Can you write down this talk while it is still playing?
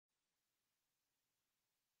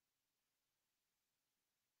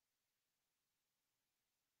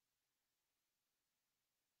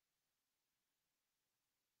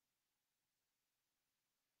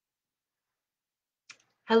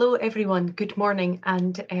Hello everyone, good morning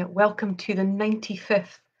and welcome to the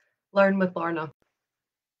 95th Learn with Lorna.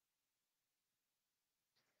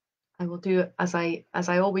 I will do as I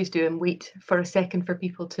always do and wait for a second for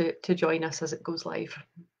people to join us as it goes live.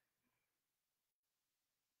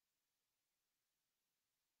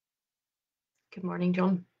 Good morning,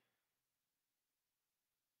 John.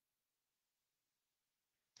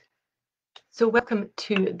 So welcome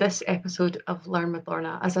to this episode of Learn with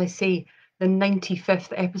Lorna. As I say, the 95th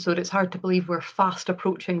episode. It's hard to believe we're fast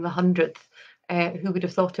approaching the 100th. Who would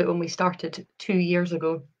have thought it when we started 2 years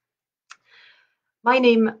ago? My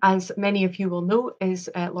name, as many of you will know, is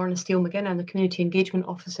Lorna Steele-McGinn. I'm the Community Engagement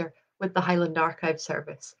Officer with the Highland Archive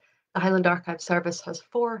Service. The Highland Archive Service has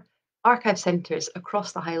 4 archive centres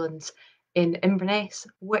across the Highlands in Inverness,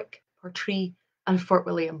 Wick, Portree and Fort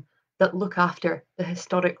William that look after the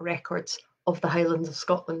historic records of the Highlands of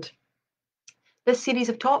Scotland. This series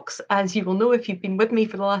of talks, as you will know if you've been with me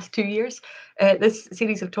for the last 2 years, this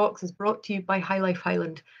series of talks is brought to you by High Life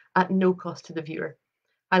Highland at no cost to the viewer.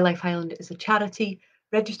 High Life Highland is a charity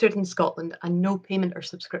registered in Scotland and no payment or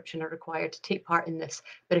subscription are required to take part in this.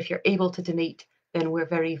 But if you're able to donate, then we're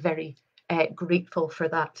very, very grateful for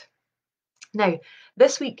that. Now,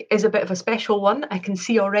 this week is a bit of a special one. I can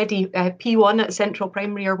see already P1 at Central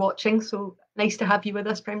Primary are watching, so nice to have you with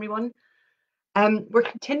us, Primary 1. We're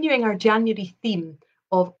continuing our January theme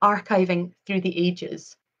of archiving through the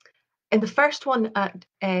ages. In the first one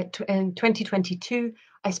in 2022,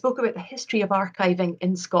 I spoke about the history of archiving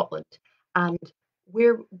in Scotland and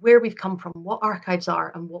where we've come from, what archives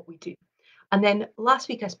are and what we do. And then last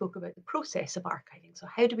week I spoke about the process of archiving. So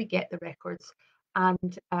how do we get the records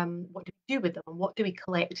and what do we do with them and what do we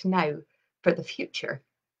collect now for the future?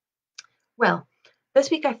 Well, this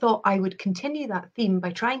week I thought I would continue that theme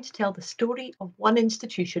by trying to tell the story of one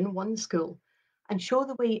institution, one school, and show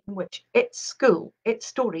the way in which its school, its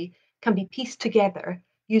story, can be pieced together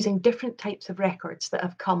using different types of records that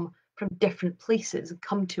have come from different places and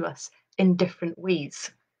come to us in different ways.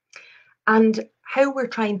 And how we're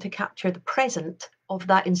trying to capture the present of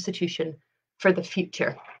that institution for the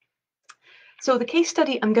future. So the case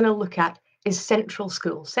study I'm going to look at is Central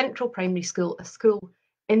School, Central Primary School, a school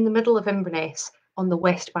in the middle of Inverness on the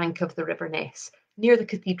west bank of the River Ness, near the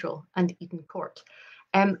cathedral and Eden Court.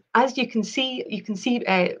 As you can see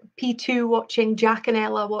P2 watching, Jack and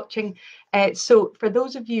Ella watching. So for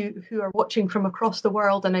those of you who are watching from across the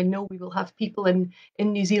world, and I know we will have people in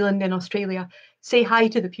New Zealand and Australia, say hi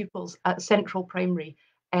to the pupils at Central Primary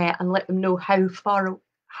and let them know how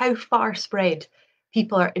far spread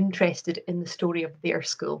people are interested in the story of their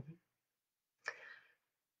school.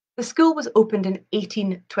 The school was opened in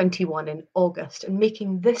 1821 in August, and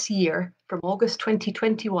making this year, from August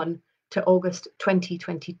 2021 to August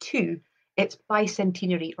 2022, its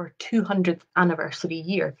bicentenary or 200th anniversary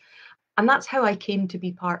year. And that's how I came to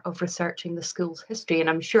be part of researching the school's history. And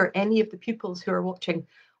I'm sure any of the pupils who are watching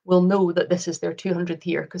will know that this is their 200th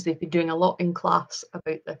year because they've been doing a lot in class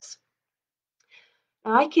about this.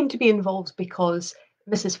 Now, I came to be involved because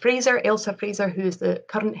Mrs. Fraser, Elsa Fraser, who is the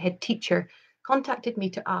current head teacher, contacted me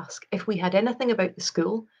to ask if we had anything about the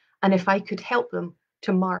school and if I could help them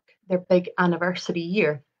to mark their big anniversary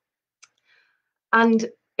year. And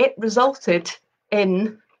it resulted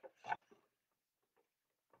in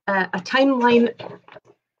a timeline.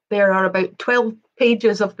 There are about 12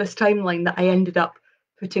 pages of this timeline that I ended up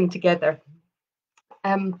putting together.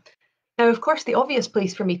 Now, of course, the obvious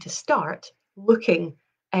place for me to start looking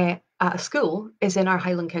at a school is in our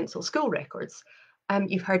Highland Council school records.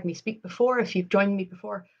 You've heard me speak before, if you've joined me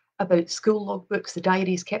before, about school logbooks, the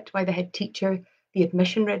diaries kept by the head teacher, the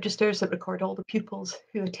admission registers that record all the pupils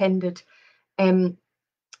who attended. And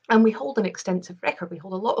we hold an extensive record. We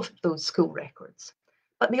hold a lot of those school records,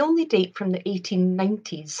 but they only date from the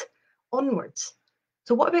 1890s onwards.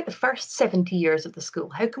 So what about the first 70 years of the school?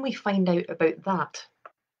 How can we find out about that?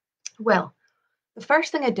 Well, the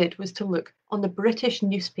first thing I did was to look on the British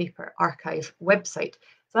Newspaper Archive website.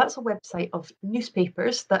 So that's a website of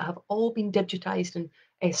newspapers that have all been digitised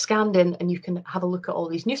and scanned in, and you can have a look at all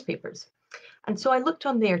these newspapers. And so I looked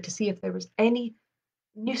on there to see if there was any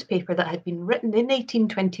newspaper that had been written in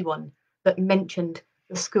 1821 that mentioned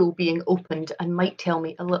the school being opened and might tell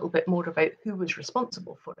me a little bit more about who was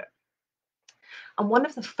responsible for it. And one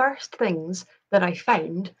of the first things that I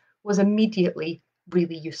found was immediately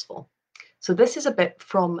really useful. So this is a bit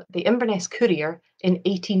from the Inverness Courier in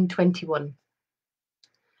 1821.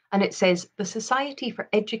 And it says, the Society for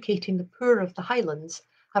Educating the Poor of the Highlands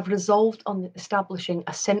have resolved on establishing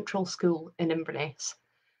a central school in Inverness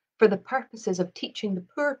for the purposes of teaching the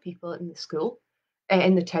poor people in the school,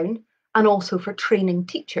 in the town, and also for training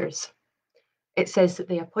teachers. it says that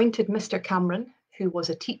they appointed Mr. Cameron, who was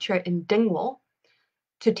a teacher in Dingwall,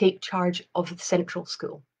 to take charge of the central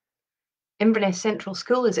school. Inverness Central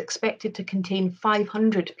School is expected to contain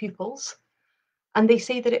 500 pupils, and they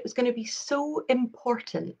say that it was going to be so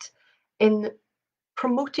important in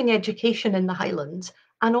promoting education in the Highlands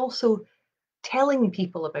and also telling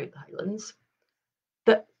people about the Highlands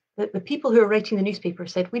that the people who are writing the newspaper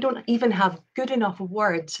said we don't even have good enough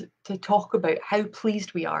words to talk about how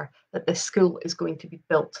pleased we are that this school is going to be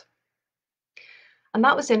built. And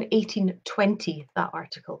that was in 1820, that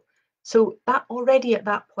article. So that already at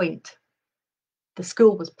that point, the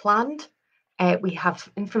school was planned. We have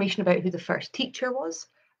information about who the first teacher was,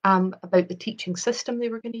 about the teaching system they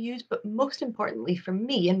were going to use, but most importantly for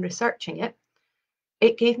me in researching it,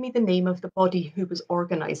 it gave me the name of the body who was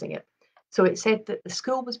organising it. So it said that the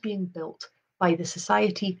school was being built by the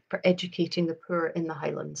Society for Educating the Poor in the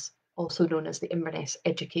Highlands, also known as the Inverness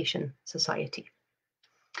Education Society.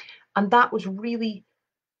 And that was really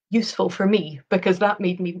useful for me because that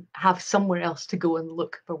made me have somewhere else to go and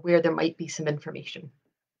look for where there might be some information.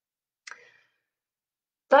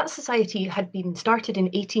 That society had been started in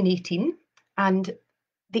 1818, and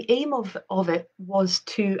the aim of it was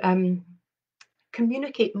to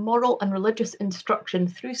communicate moral and religious instruction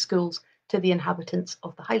through schools to the inhabitants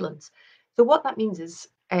of the Highlands. So what that means is,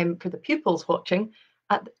 for the pupils watching,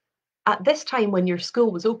 at this time when your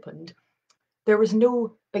school was opened, there was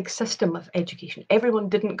no big system of education. Everyone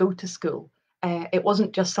didn't go to school. It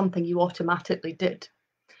wasn't just something you automatically did.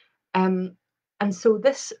 And so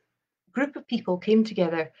this group of people came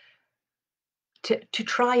together to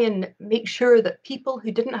try and make sure that people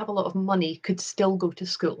who didn't have a lot of money could still go to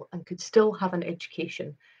school and could still have an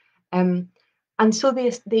education. And so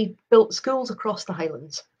they built schools across the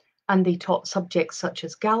Highlands, and they taught subjects such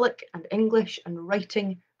as Gaelic and English and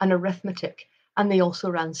writing and arithmetic, and they also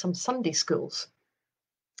ran some Sunday schools.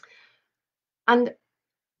 And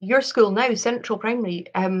your school now, Central Primary,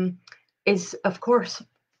 is of course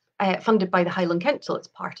funded by the Highland Council. It's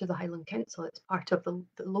part of the Highland Council. It's part of the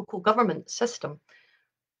local government system.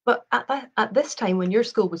 But at this time, when your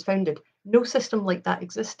school was founded, no system like that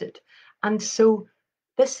existed. And so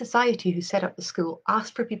this society who set up the school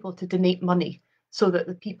asked for people to donate money so that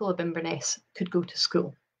the people of Inverness could go to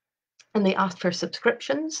school. And they asked for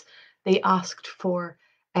subscriptions. They asked for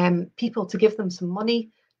people to give them some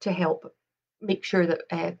money to help make sure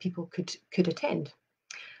that people could attend.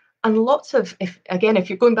 And lots of, if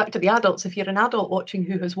you're going back to the adults, if you're an adult watching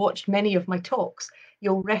who has watched many of my talks,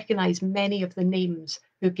 you'll recognise many of the names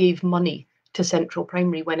who gave money to Central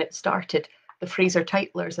Primary when it started. The Fraser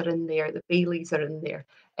Teitlers are in there, the Baileys are in there,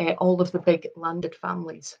 all of the big landed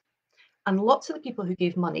families. And lots of the people who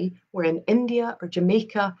gave money were in India or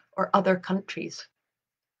Jamaica or other countries.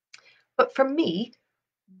 But for me,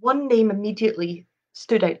 one name immediately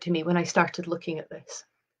stood out to me when I started looking at this.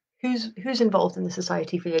 Who's involved in the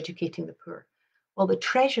Society for Educating the Poor? Well, the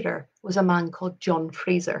treasurer was a man called John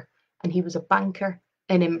Fraser, and he was a banker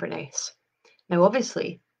in Inverness. Now,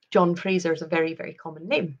 obviously, John Fraser is a very, very common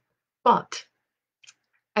name, but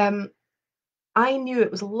I knew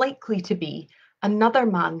it was likely to be another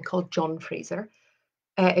man called John Fraser.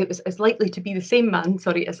 It was as likely to be the same man,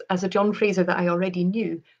 sorry, as a John Fraser that I already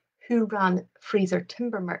knew, who ran Fraser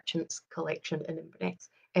Timber Merchants Collection in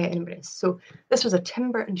Inverness. So this was a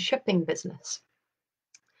timber and shipping business.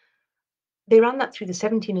 They ran that through the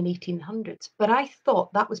 17 and 1800s, but I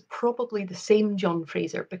thought that was probably the same John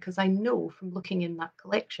Fraser because I know from looking in that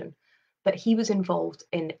collection that he was involved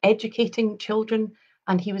in educating children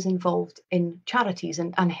and he was involved in charities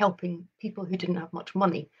and helping people who didn't have much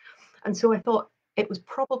money. And so I thought it was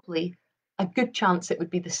probably a good chance it would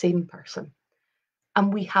be the same person.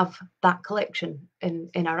 And we have that collection in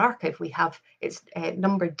our archive. We have it's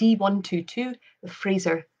number D122, the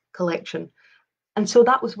Fraser collection. And so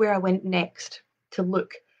that was where I went next to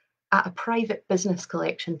look at a private business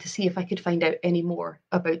collection to see if I could find out any more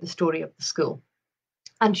about the story of the school.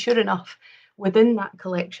 And sure enough, within that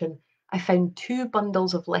collection, I found 2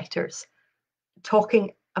 bundles of letters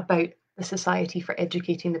talking about the Society for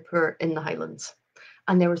Educating the Poor in the Highlands.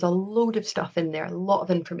 And there was a load of stuff in there, a lot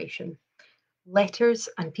of information. Letters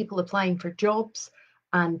and people applying for jobs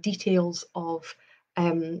and details of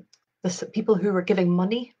the people who were giving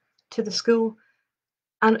money to the school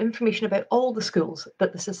and information about all the schools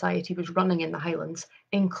that the Society was running in the Highlands,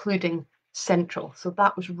 including Central. So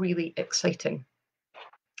that was really exciting.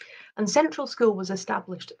 And Central School was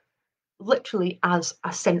established literally as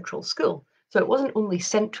a central school. So it wasn't only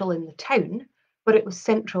central in the town, but it was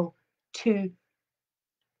central to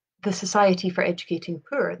the Society for Educating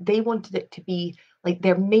Poor. They wanted it to be like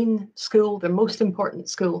their main school, their most important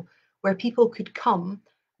school where people could come,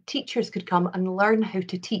 teachers could come and learn how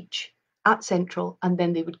to teach at Central, and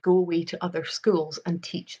then they would go away to other schools and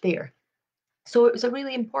teach there. So it was a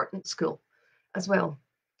really important school as well.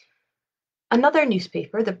 Another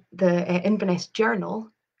newspaper, the Inverness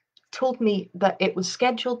Journal, told me that it was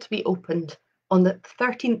scheduled to be opened on the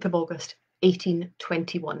 13th of August,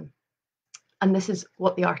 1821. And this is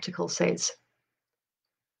what the article says.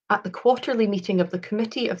 At the quarterly meeting of the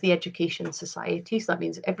Committee of the Education Society, so that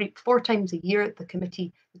means every 4 times a year,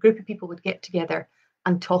 the group of people would get together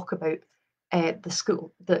and talk about the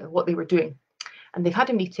school, what they were doing. And they've had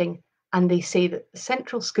a meeting, and they say that the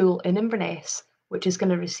Central School in Inverness, which is going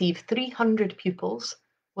to receive 300 pupils,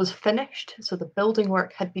 was finished. So the building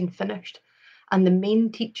work had been finished, and the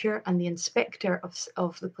main teacher and the inspector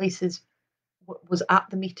of the places was at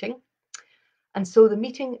the meeting. And so the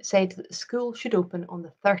meeting said that the school should open on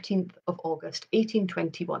the 13th of August,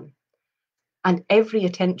 1821, and every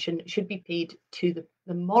attention should be paid to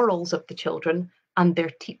the morals of the children and their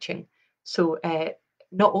teaching. So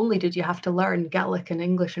not only did you have to learn Gaelic and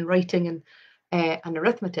English and writing and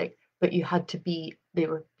arithmetic, but they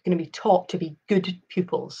were going to be taught to be good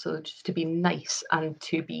pupils, so just to be nice and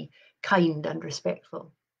to be kind and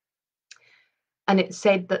respectful. And it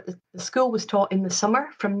said that the school was taught in the summer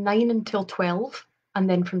from 9 until 12, and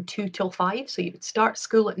then from 2 till 5. So you would start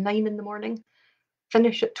school at 9 in the morning,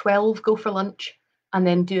 finish at 12, go for lunch, and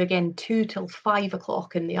then do again 2 till 5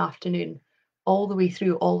 o'clock in the afternoon, all the way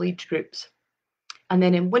through all age groups. And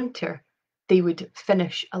then in winter, they would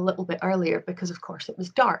finish a little bit earlier because, of course, it was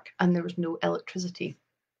dark and there was no electricity.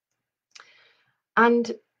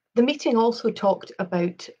 And the meeting also talked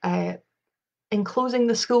about enclosing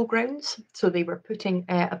the school grounds. So they were putting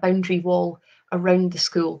a boundary wall around the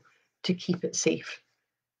school to keep it safe.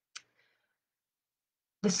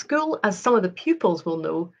 The school, as some of the pupils will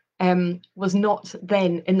know, was not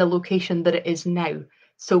then in the location that it is now.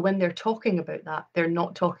 So when they're talking about that, they're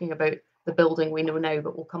not talking about the building we know now,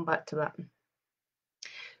 but we'll come back to that.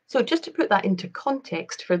 So just to put that into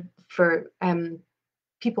context for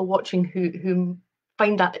people watching who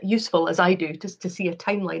find that useful, as I do, just to see a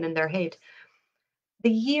timeline in their head.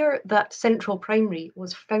 The year that Central Primary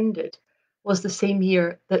was founded was the same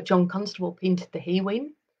year that John Constable painted the Hay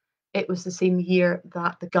Wain. It was the same year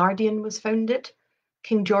that the Guardian was founded.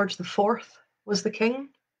 King George IV was the king.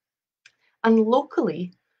 And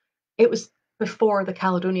locally, it was before the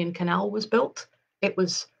Caledonian Canal was built. It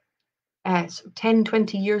was 10,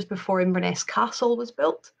 20 years before Inverness Castle was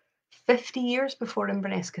built, 50 years before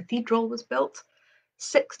Inverness Cathedral was built,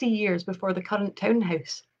 60 years before the current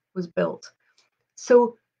townhouse was built.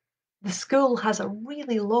 So the school has a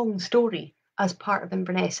really long story as part of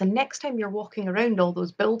Inverness. And next time you're walking around all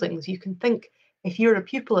those buildings, you can think, if you're a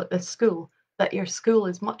pupil at this school, that your school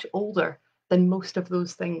is much older than most of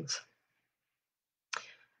those things.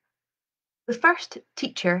 The first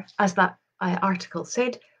teacher, as that article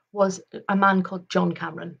said, was a man called John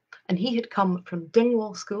Cameron. And he had come from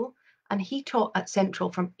Dingwall School, and he taught at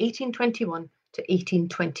Central from 1821 to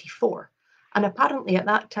 1824. And apparently at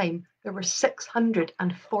that time, there were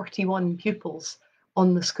 641 pupils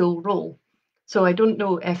on the school roll. So I don't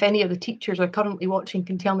know if any of the teachers are currently watching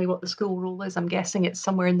can tell me what the school roll is. I'm guessing it's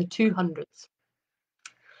somewhere in the 200s.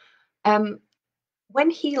 When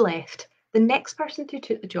he left, the next person who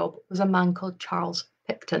took the job was a man called Charles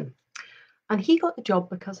Picton. And he got the job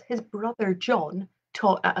because his brother John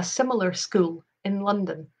taught at a similar school in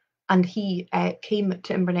London, and he came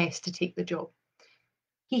to Inverness to take the job.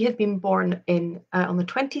 He had been born on the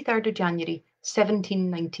 23rd of January,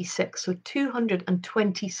 1796, so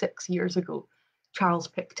 226 years ago, Charles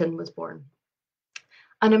Picton was born.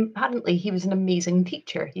 And apparently he was an amazing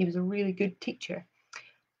teacher. He was a really good teacher.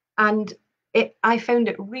 And I found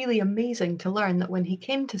it really amazing to learn that when he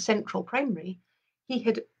came to Central Primary, he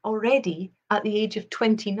had already, at the age of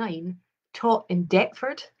 29, taught in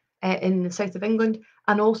Deptford, in the south of England,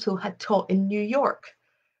 and also had taught in New York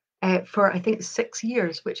for, I think, 6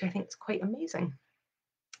 years, which I think is quite amazing.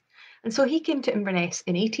 And so he came to Inverness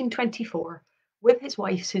in 1824 with his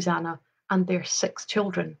wife, Susanna, and their 6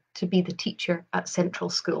 children to be the teacher at Central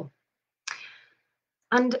School.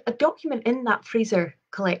 And a document in that Fraser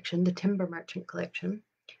collection, the timber merchant collection,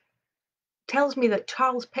 tells me that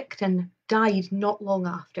Charles Picton died not long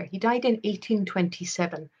after. He died in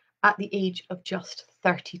 1827 at the age of just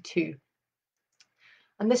 32.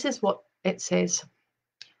 And this is what it says.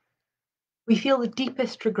 We feel the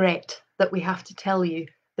deepest regret that we have to tell you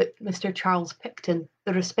that Mr. Charles Picton,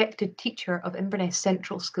 the respected teacher of Inverness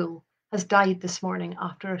Central School, has died this morning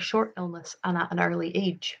after a short illness and at an early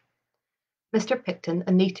age. Mr. Picton,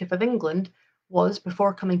 a native of England, was,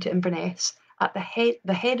 before coming to Inverness, at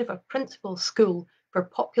the head of a principal school for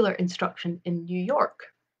popular instruction in New York.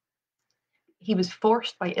 He was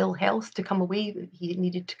forced by ill health to come away. He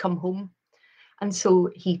needed to come home. And so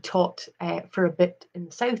he taught for a bit in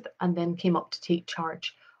the south and then came up to take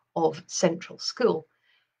charge of Central School.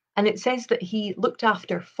 And it says that he looked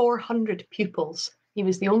after 400 pupils. He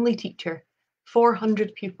was the only teacher,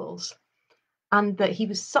 400 pupils. And that he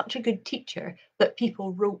was such a good teacher that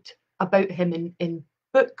people wrote about him in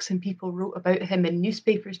books, and people wrote about him in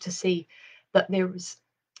newspapers to say that there was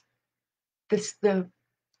this, the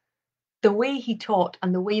way he taught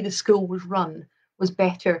and the way the school was run was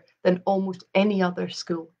better than almost any other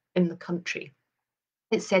school in the country.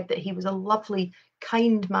 It said that he was a lovely,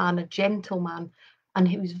 kind man, a gentle man, and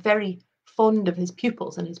he was very fond of his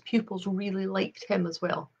pupils, and his pupils really liked him as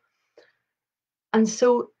well. And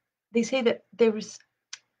so they say that there was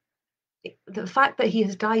the fact that he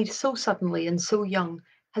has died so suddenly and so young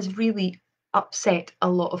has really upset a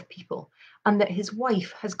lot of people, and that his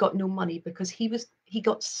wife has got no money because he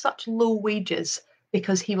got such low wages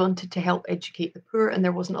because he wanted to help educate the poor and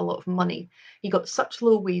there wasn't a lot of money. He got such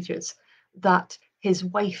low wages that his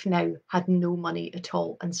wife now had no money at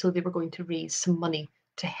all, and so they were going to raise some money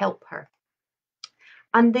to help her.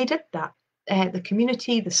 And they did that. The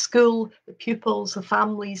community, the school, the pupils, the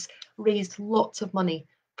families raised lots of money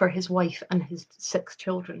for his wife and his 6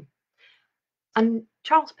 children. And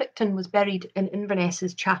Charles Picton was buried in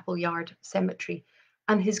Inverness's Chapel Yard Cemetery.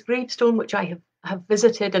 And his gravestone, which I have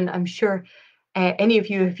visited, and I'm sure any of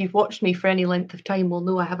you, if you've watched me for any length of time, will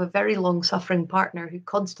know I have a very long-suffering partner who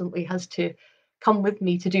constantly has to come with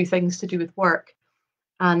me to do things to do with work.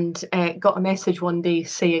 And got a message one day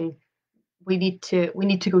saying, we need to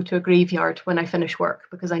go to a graveyard when I finish work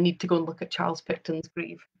because I need to go and look at Charles Picton's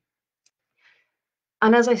grave.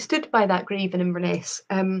 And as I stood by that grave in Inverness,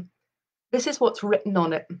 this is what's written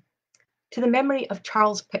on it. To the memory of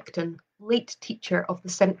Charles Picton, late teacher of the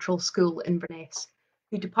Central School, Inverness,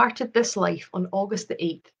 who departed this life on August the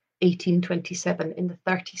 8th, 1827, in the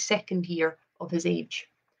 32nd year of his age.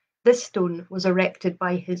 This stone was erected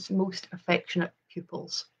by his most affectionate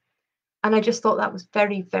pupils. And I just thought that was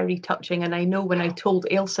very, very touching. And I know when I told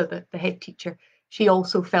Ailsa, the head teacher, she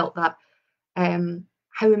also felt that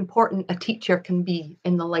how important a teacher can be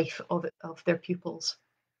in the life of their pupils.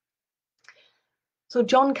 So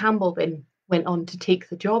John Campbell then went on to take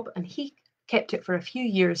the job, and he kept it for a few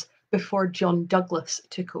years before John Douglas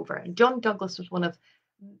took over. And John Douglas was one of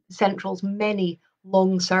Central's many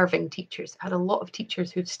long-serving teachers, had a lot of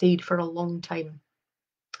teachers who'd stayed for a long time.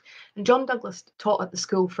 And John Douglas taught at the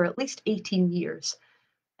school for at least 18 years,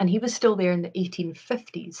 and he was still there in the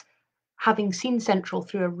 1850s, having seen Central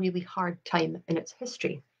through a really hard time in its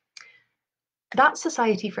history. That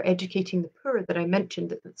Society for Educating the Poor that I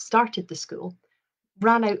mentioned that started the school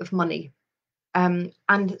ran out of money, and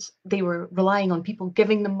they were relying on people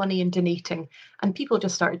giving them money and donating, and people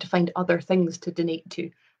just started to find other things to donate to.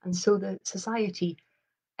 And so the society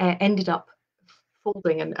ended up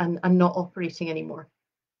folding and not operating anymore.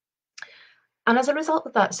 And as a result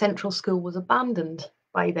of that, Central School was abandoned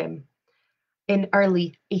by them in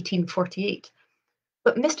early 1848.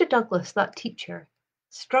 But Mr. Douglas, that teacher,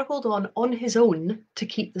 struggled on his own to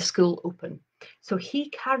keep the school open. So he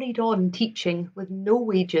carried on teaching with no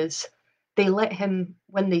wages. They let him,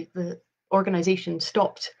 when the organisation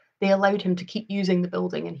stopped, they allowed him to keep using the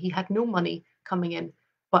building, and he had no money coming in,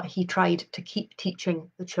 but he tried to keep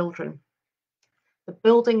teaching the children. The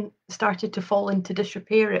building started to fall into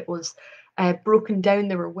disrepair. It was broken down.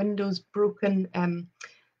 There were windows broken,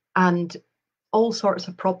 and all sorts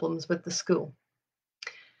of problems with the school.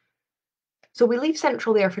 So we leave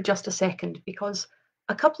Central there for just a second because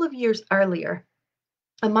a couple of years earlier,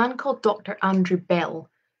 a man called Dr. Andrew Bell,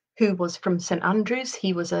 who was from St Andrews,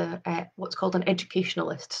 he was what's called an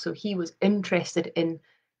educationalist. So he was interested in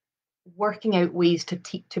working out ways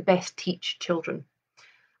to best teach children.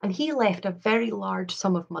 And he left a very large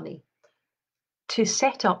sum of money to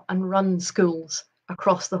set up and run schools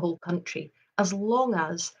across the whole country, as long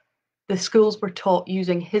as the schools were taught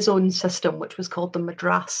using his own system, which was called the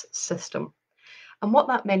Madras system. And what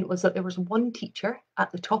that meant was that there was one teacher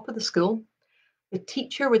at the top of the school. The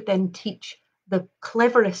teacher would then teach the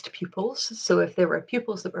cleverest pupils. So if there were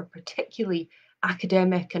pupils that were particularly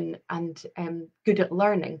academic and good at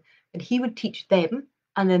learning, then he would teach them,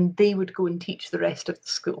 and then they would go and teach the rest of the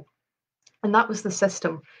school. And that was the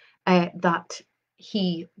system that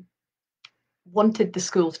he wanted the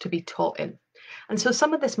schools to be taught in. And so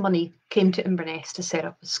some of this money came to Inverness to set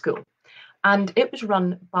up a school. And it was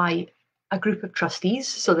run by a group of trustees.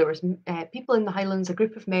 So there was people in the Highlands, a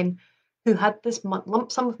group of men who had this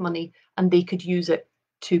lump sum of money, and they could use it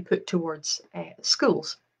to put towards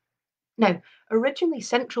schools. Now, originally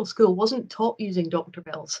Central School wasn't taught using Dr.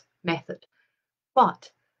 Bell's method,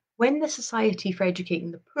 but when the Society for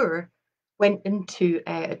Educating the Poor went into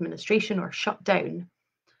administration or shut down,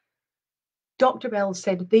 Dr. Bell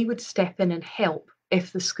said they would step in and help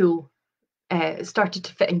if the school started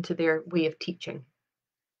to fit into their way of teaching.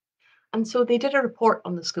 And so they did a report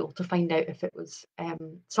on the school to find out if it was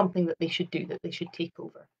something that they should do, that they should take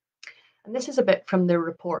over. And this is a bit from their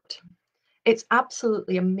report. It's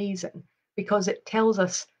absolutely amazing because it tells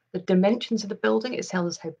us the dimensions of the building, it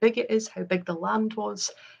tells us how big it is, how big the land was,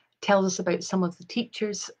 it tells us about some of the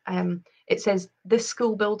teachers. It says this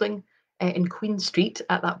school building in Queen Street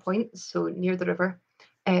at that point, so near the river,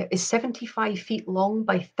 is 75 feet long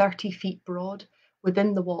by 30 feet broad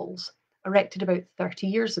within the walls, erected about 30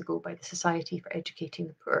 years ago by the Society for Educating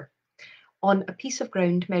the Poor, on a piece of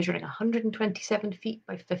ground measuring 127 feet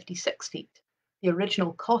by 56 feet. The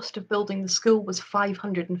original cost of building the school was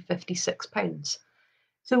 £556.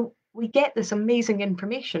 So we get this amazing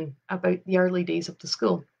information about the early days of the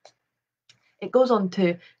school. It goes on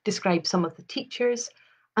to describe some of the teachers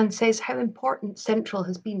and says how important Central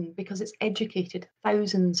has been because it's educated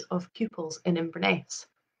thousands of pupils in Inverness.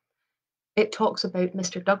 It talks about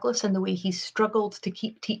Mr. Douglas and the way he's struggled to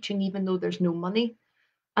keep teaching even though there's no money.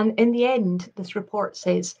 And in the end, this report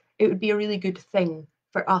says it would be a really good thing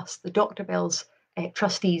for us, the Dr. Bell's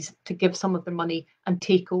trustees, to give some of their money and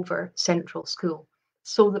take over Central School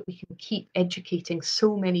so that we can keep educating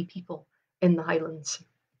so many people in the Highlands.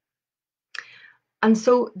 And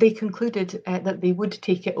so they concluded that they would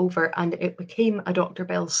take it over, and it became a Dr.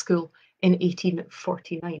 Bell's school in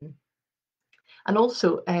 1849. And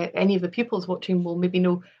also, any of the pupils watching will maybe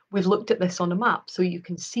know we've looked at this on a map, so you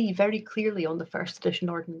can see very clearly on the first edition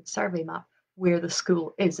Ordnance Survey map where the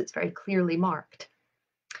school is. It's very clearly marked.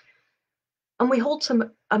 And we hold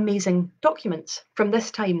some amazing documents from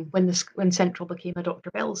this time when Central became a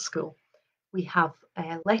Dr. Bell's school. We have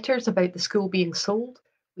letters about the school being sold.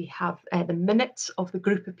 We have the minutes of the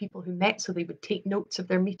group of people who met, so they would take notes of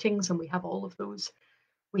their meetings, and we have all of those.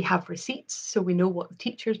 We have receipts, so we know what the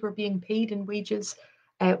teachers were being paid in wages.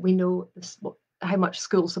 We know how much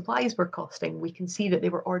school supplies were costing. We can see that they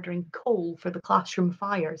were ordering coal for the classroom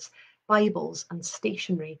fires, Bibles and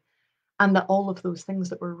stationery, and that all of those things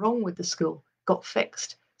that were wrong with the school got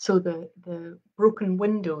fixed. So the broken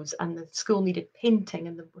windows and the school needed painting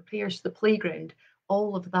and the repairs to the playground,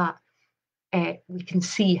 all of that, we can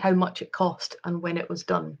see how much it cost and when it was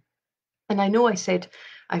done. And I know I've said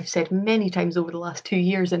many times over the last 2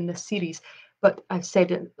 years in this series, but I've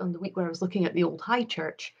said it on the week where I was looking at the old High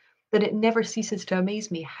Church, that it never ceases to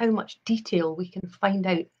amaze me how much detail we can find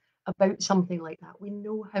out about something like that. We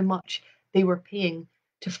know how much they were paying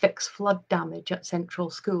to fix flood damage at Central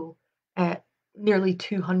School nearly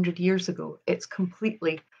 200 years ago. It's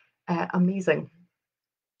completely amazing.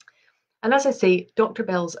 And as I say, Dr.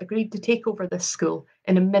 Bells agreed to take over this school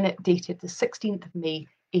in a minute dated the 16th of May,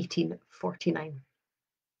 1849.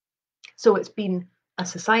 So it's been a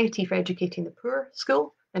Society for Educating the Poor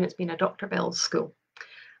school, then it's been a Dr. Bell's school.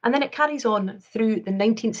 And then it carries on through the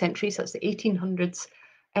 19th century, so it's the 1800s,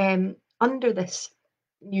 under this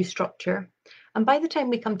new structure. And by the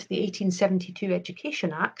time we come to the 1872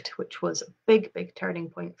 Education Act, which was a big, big turning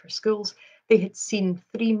point for schools, they had seen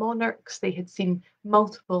 3 monarchs, they had seen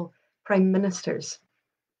multiple prime ministers.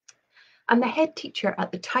 And the head teacher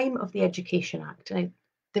at the time of the Education Act, and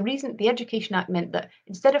the reason the Education Act meant that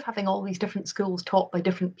instead of having all these different schools taught by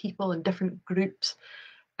different people and different groups,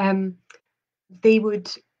 there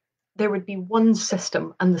would be one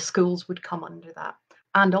system and the schools would come under that.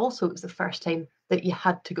 And also it was the first time that you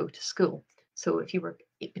had to go to school. So if you were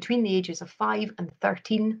between the ages of 5 and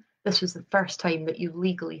 13, this was the first time that you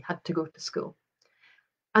legally had to go to school.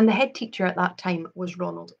 And the head teacher at that time was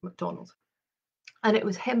Ronald MacDonald. And it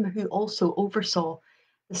was him who also oversaw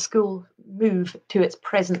the school move to its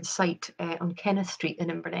present site on Kenneth Street in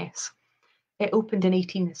Inverness. It opened in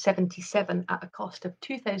 1877 at a cost of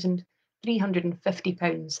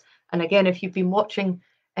 £2,350. And again, if you've been watching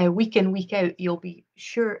week in, week out, you'll be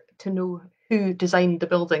sure to know who designed the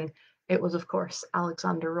building. It was, of course,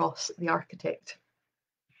 Alexander Ross, the architect.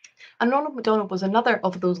 And Ronald MacDonald was another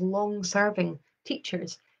of those long-serving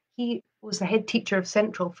teachers. He was the head teacher of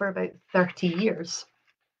Central for about 30 years.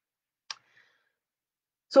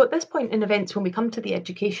 So at this point in events, when we come to the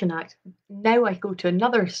Education Act, now I go to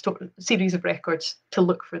another series of records to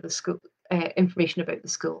look for the school information about the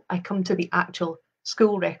school. I come to the actual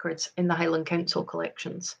school records in the Highland Council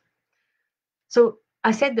collections. So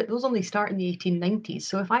I said that those only start in the 1890s.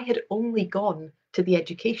 So if I had only gone to the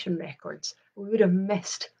education records, we would have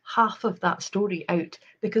missed half of that story out,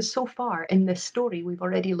 because so far in this story we've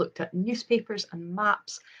already looked at newspapers and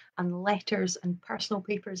maps and letters and personal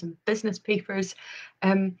papers and business papers,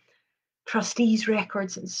 trustees'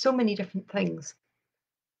 records, and so many different things.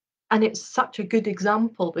 And it's such a good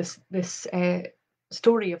example, this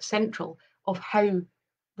story of Central, of how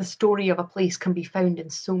the story of a place can be found in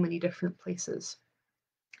so many different places.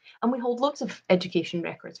 And we hold lots of education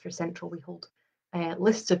records for Central. We hold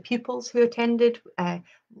lists of pupils who attended,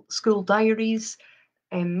 school diaries,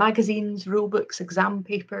 magazines, rule books, exam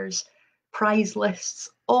papers, prize lists,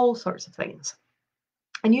 all sorts of things.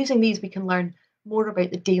 And using these, we can learn more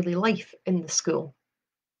about the daily life in the school.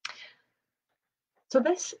 So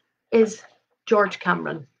this is George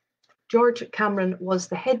Cameron. George Cameron was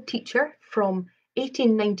the head teacher from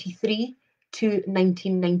 1893 to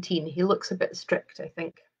 1919. He looks a bit strict, I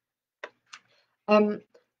think.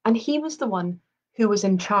 And he was the one who was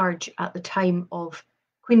in charge at the time of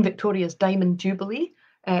Queen Victoria's Diamond Jubilee.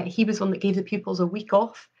 He was one that gave the pupils a week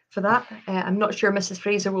off for that. I'm not sure Mrs.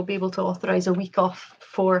 Fraser will be able to authorise a week off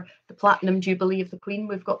for the Platinum Jubilee of the Queen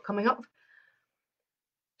we've got coming up.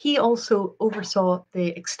 He also oversaw the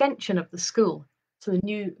extension of the school, so the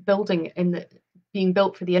new building being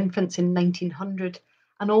built for the infants in 1900.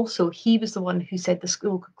 And also he was the one who said the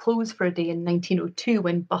school could close for a day in 1902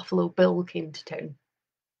 when Buffalo Bill came to town.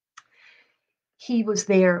 He was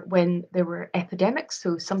there when there were epidemics,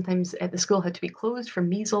 so sometimes the school had to be closed for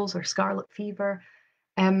measles or scarlet fever.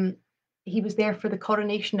 He was there for the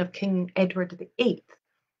coronation of King Edward VIII,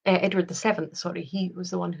 Edward VII, sorry. He was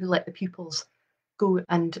the one who let the pupils go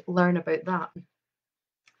and learn about that.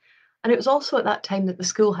 And it was also at that time that the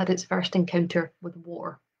school had its first encounter with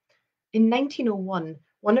war. In 1901,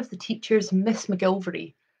 one of the teachers, Miss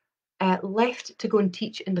McGilvery, left to go and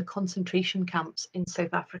teach in the concentration camps in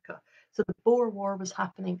South Africa. So the Boer War was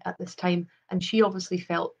happening at this time, and she obviously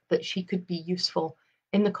felt that she could be useful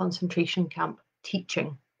in the concentration camp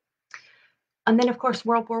teaching. And then, of course,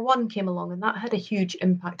 World War I came along, and that had a huge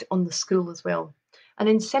impact on the school as well. And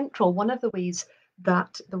in Central, one of the ways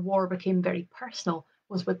that the war became very personal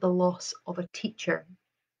was with the loss of a teacher.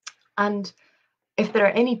 And if there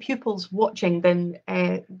are any pupils watching, then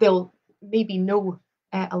they'll maybe know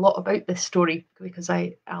a lot about this story, because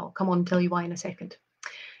I'll come on and tell you why in a second.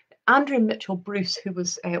 Andrew Mitchell Bruce, who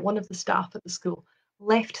was one of the staff at the school,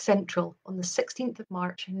 left Central on the 16th of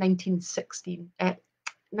March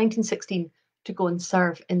 1916 to go and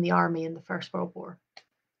serve in the army in the First World War.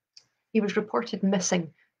 He was reported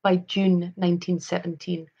missing by June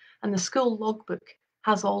 1917, and the school logbook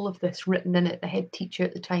has all of this written in it. The head teacher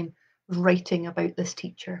at the time was writing about this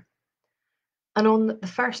teacher. And on the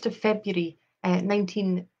 1st of February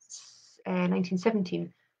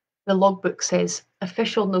 1917, the logbook says,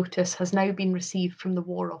 official notice has now been received from the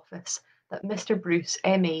War Office that Mr. Bruce,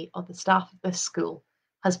 MA, of the staff of this school,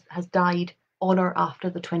 has died on or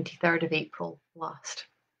after the 23rd of April last.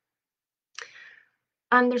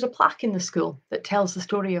 And there's a plaque in the school that tells the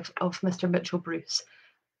story of Mr. Mitchell Bruce.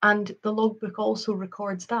 And the logbook also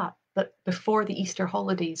records that before the Easter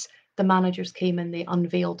holidays, the managers came and they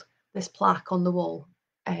unveiled this plaque on the wall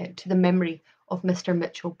to the memory of Mr.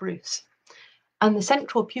 Mitchell Bruce. And the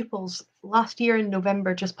Central pupils last year in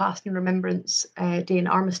November, just past in Remembrance Day and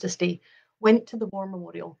Armistice Day, went to the War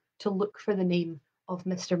Memorial to look for the name of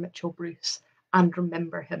Mr. Mitchell Bruce and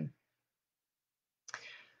remember him.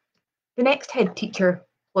 The next head teacher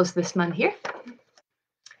was this man here.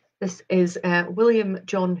 This is William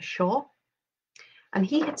John Shaw, and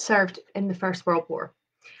he had served in the First World War.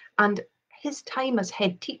 And his time as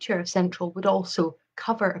head teacher of Central would also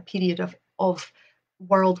cover a period of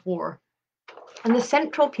World War. And the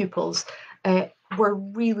Central pupils were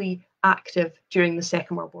really active during the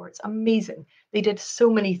Second World War. It's amazing. They did so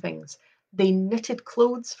many things. They knitted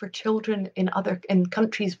clothes for children in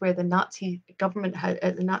countries where the Nazi government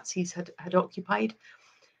the Nazis had occupied.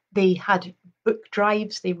 They had book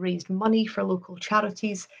drives. They raised money for local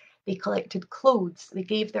charities. They collected clothes. They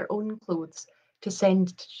gave their own clothes to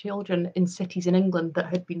send to children in cities in England that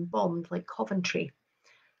had been bombed, like Coventry.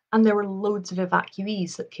 And there were loads of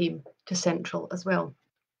evacuees that came to Central as well.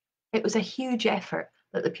 It was a huge effort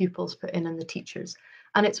that the pupils put in and the teachers.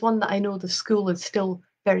 And it's one that I know the school is still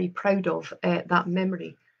very proud of, that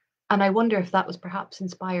memory. And I wonder if that was perhaps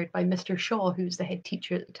inspired by Mr. Shaw, who was the head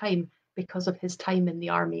teacher at the time, because of his time in the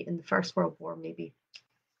army in the First World War, maybe.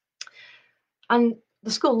 And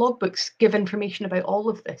the school logbooks give information about all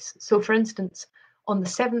of this. So, for instance, on the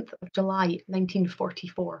 7th of July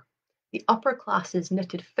 1944, the upper classes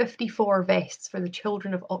knitted 54 vests for the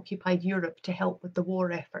children of occupied Europe to help with the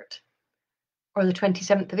war effort. Or the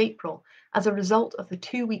 27th of April, as a result of the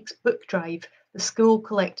 2 weeks book drive, the school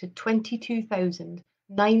collected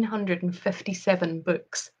 22,957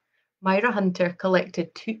 books. Myra Hunter collected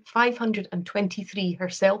 523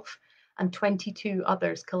 herself, and 22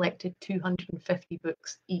 others collected 250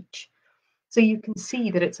 books each. So you can see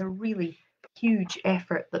that it's a really huge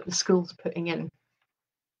effort that the school's putting in.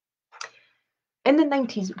 In the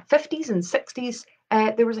 1950s and 60s,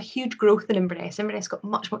 there was a huge growth in Inverness. Inverness got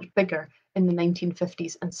much, much bigger in the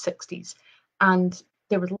 1950s and 60s. And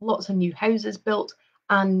there were lots of new houses built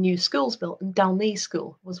and new schools built, and Dalney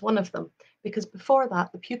School was one of them. Because before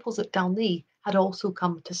that, the pupils at Dalney had also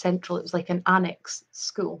come to Central. It was like an annex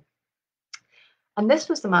school. And this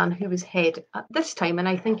was the man who was head at this time, and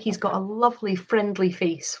I think he's got a lovely, friendly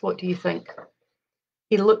face. What do you think?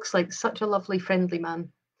 He looks like such a lovely, friendly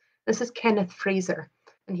man. This is Kenneth Fraser,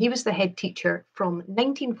 and he was the head teacher from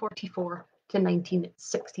 1944 to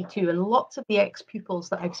 1962. And lots of the ex-pupils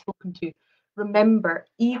that I've spoken to remember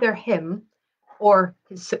either him or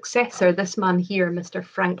his successor, this man here, Mr.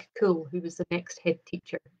 Frank Cool, who was the next head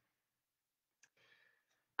teacher.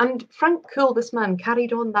 And Frank Cool, this man,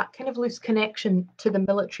 carried on that kind of loose connection to the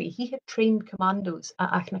military. He had trained commandos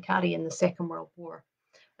at Achnacarry in the Second World War,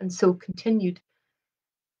 and so continued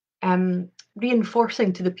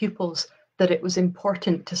reinforcing to the pupils that it was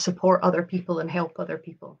important to support other people and help other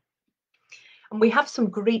people. And we have some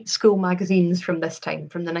great school magazines from this time,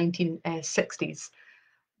 from the 1960s.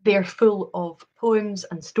 They're full of poems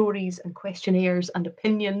and stories and questionnaires and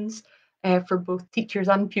opinions for both teachers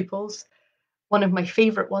and pupils. One of my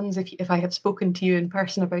favourite ones, if I have spoken to you in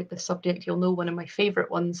person about this subject, you'll know one of my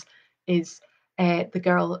favourite ones is the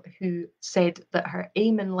girl who said that her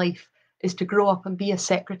aim in life is to grow up and be a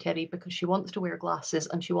secretary because she wants to wear glasses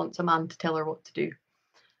and she wants a man to tell her what to do.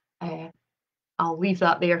 I'll leave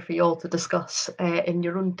that there for you all to discuss in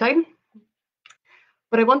your own time.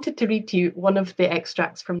 But I wanted to read to you one of the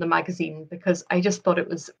extracts from the magazine because I just thought it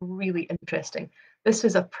was really interesting. This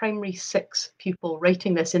was a primary 6 pupil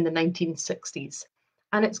writing this in the 1960s,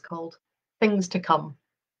 and it's called Things to Come.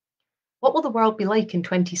 What will the world be like in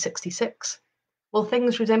 2066? Will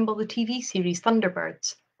things resemble the TV series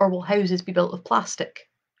Thunderbirds, or will houses be built of plastic?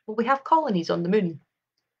 Will we have colonies on the moon?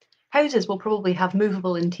 Houses will probably have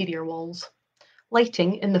movable interior walls.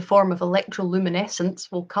 Lighting in the form of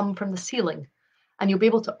electroluminescence will come from the ceiling, and you'll be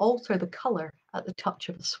able to alter the colour at the touch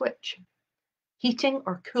of a switch. Heating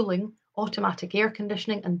or cooling, automatic air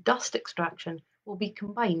conditioning, and dust extraction will be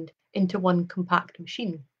combined into one compact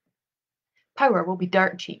machine. Power will be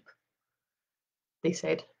dirt cheap, they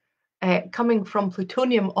said, coming from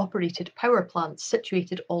plutonium-operated power plants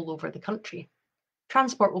situated all over the country.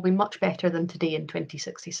 Transport will be much better than today in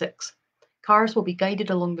 2066. Cars will be guided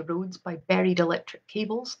along the roads by buried electric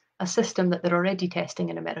cables, a system that they're already testing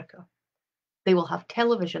in America. They will have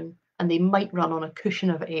television, and they might run on a cushion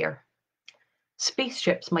of air.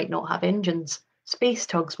 Spaceships might not have engines. Space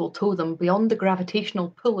tugs will tow them beyond the gravitational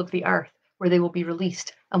pull of the Earth, where they will be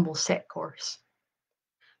released and will set course.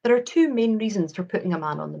 There are 2 main reasons for putting a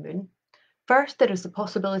man on the moon. First, there is the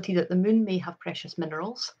possibility that the moon may have precious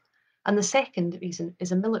minerals, and the second reason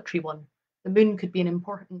is a military one. The moon could be an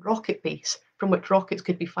important rocket base from which rockets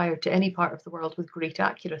could be fired to any part of the world with great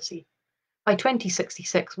accuracy. By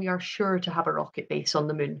 2066, we are sure to have a rocket base on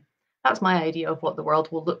the moon. That's my idea of what the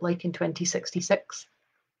world will look like in 2066.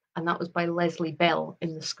 And that was by Leslie Bell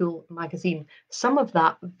in the school magazine. Some of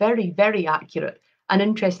that very, very accurate, and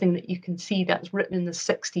interesting that you can see that's written in the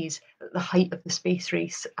 60s at the height of the space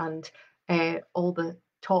race and all the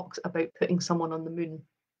talks about putting someone on the moon.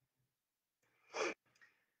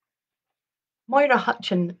 Moira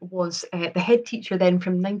Hutchin was the head teacher then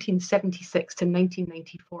from 1976 to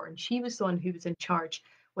 1994, and she was the one who was in charge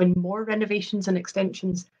when more renovations and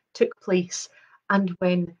extensions took place and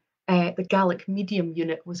when the Gaelic Medium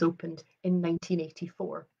Unit was opened in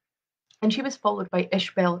 1984. And she was followed by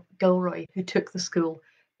Ishbel Gilroy, who took the school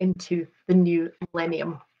into the new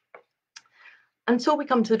millennium. And so we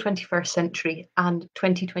come to the 21st century and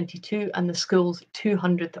 2022 and the school's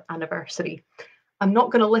 200th anniversary. I'm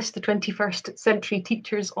not going to list the 21st century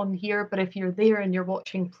teachers on here, but if you're there and you're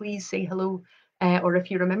watching, please say hello, or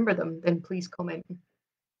if you remember them, then please comment.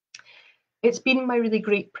 It's been my really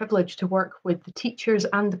great privilege to work with the teachers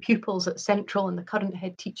and the pupils at Central and the current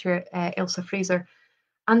head teacher, Elsa Fraser,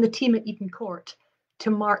 and the team at Eden Court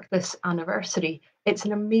to mark this anniversary. It's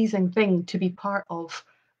an amazing thing to be part of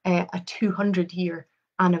a 200-year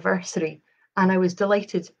anniversary, and I was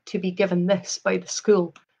delighted to be given this by the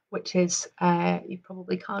school, which is, you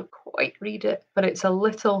probably can't quite read it, but it's a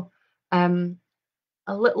little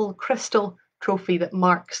crystal trophy that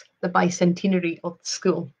marks the bicentenary of the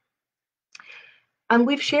school. And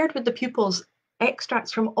we've shared with the pupils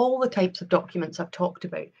extracts from all the types of documents I've talked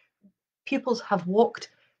about. Pupils have walked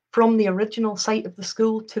from the original site of the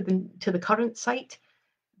school to the current site.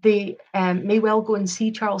 They may well go and see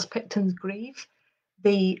Charles Picton's grave.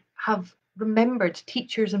 They have remembered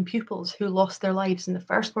teachers and pupils who lost their lives in the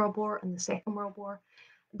First World War and the Second World War.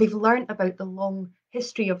 They've learnt about the long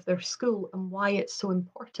history of their school and why it's so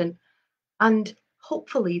important. And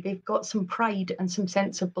hopefully they've got some pride and some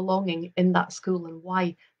sense of belonging in that school and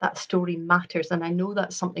why that story matters. And I know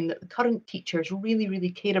that's something that the current teachers really,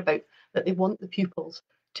 really care about, that they want the pupils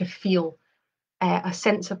to feel a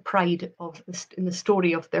sense of pride in the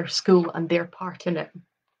story of their school and their part in it.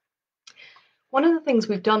 One of the things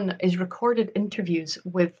we've done is recorded interviews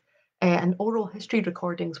with and oral history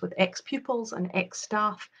recordings with ex-pupils and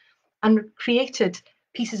ex-staff, and created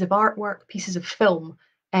pieces of artwork, pieces of film,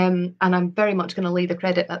 and I'm very much going to lay the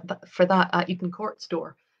credit for that at Eden Court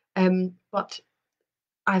Store. But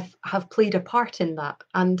have played a part in that,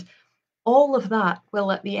 and all of that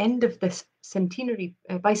will, at the end of this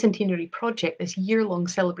bicentenary project, this year-long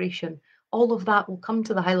celebration, all of that will come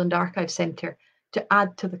to the Highland Archive Centre to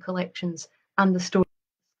add to the collections and the story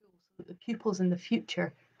so that the pupils in the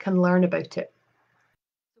future can learn about it.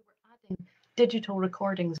 So we're adding digital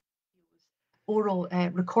recordings,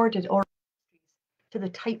 recorded oral histories to the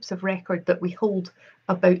types of record that we hold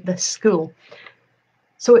about this school.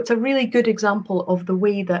 So it's a really good example of the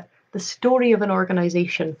way that the story of an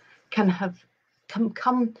organisation can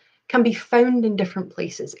be found in different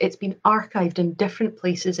places. It's been archived in different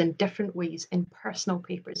places in different ways, in personal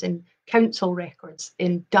papers, in council records,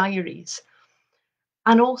 in diaries,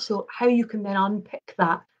 and also how you can then unpick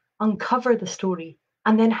that, uncover the story,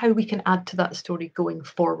 and then how we can add to that story going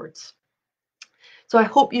forwards. So I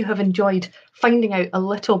hope you have enjoyed finding out a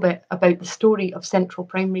little bit about the story of Central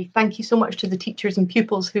Primary. Thank you so much to the teachers and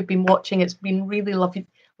pupils who've been watching. It's been really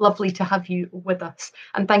lovely to have you with us.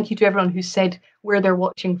 And thank you to everyone who said where they're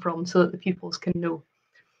watching from so that the pupils can know.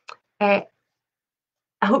 I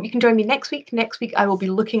hope you can join me next week. Next week, I will be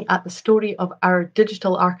looking at the story of our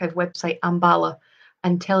digital archive website, Ambala,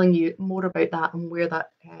 and telling you more about that and where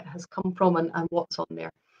that has come from and what's on there.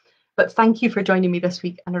 But thank you for joining me this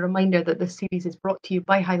week, and a reminder that this series is brought to you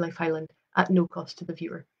by High Life Highland at no cost to the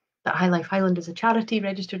viewer. That High Life Highland is a charity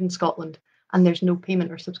registered in Scotland, and there's no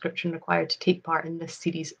payment or subscription required to take part in this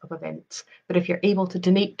series of events. But if you're able to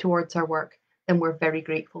donate towards our work, then we're very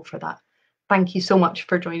grateful for that. Thank you so much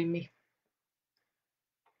for joining me.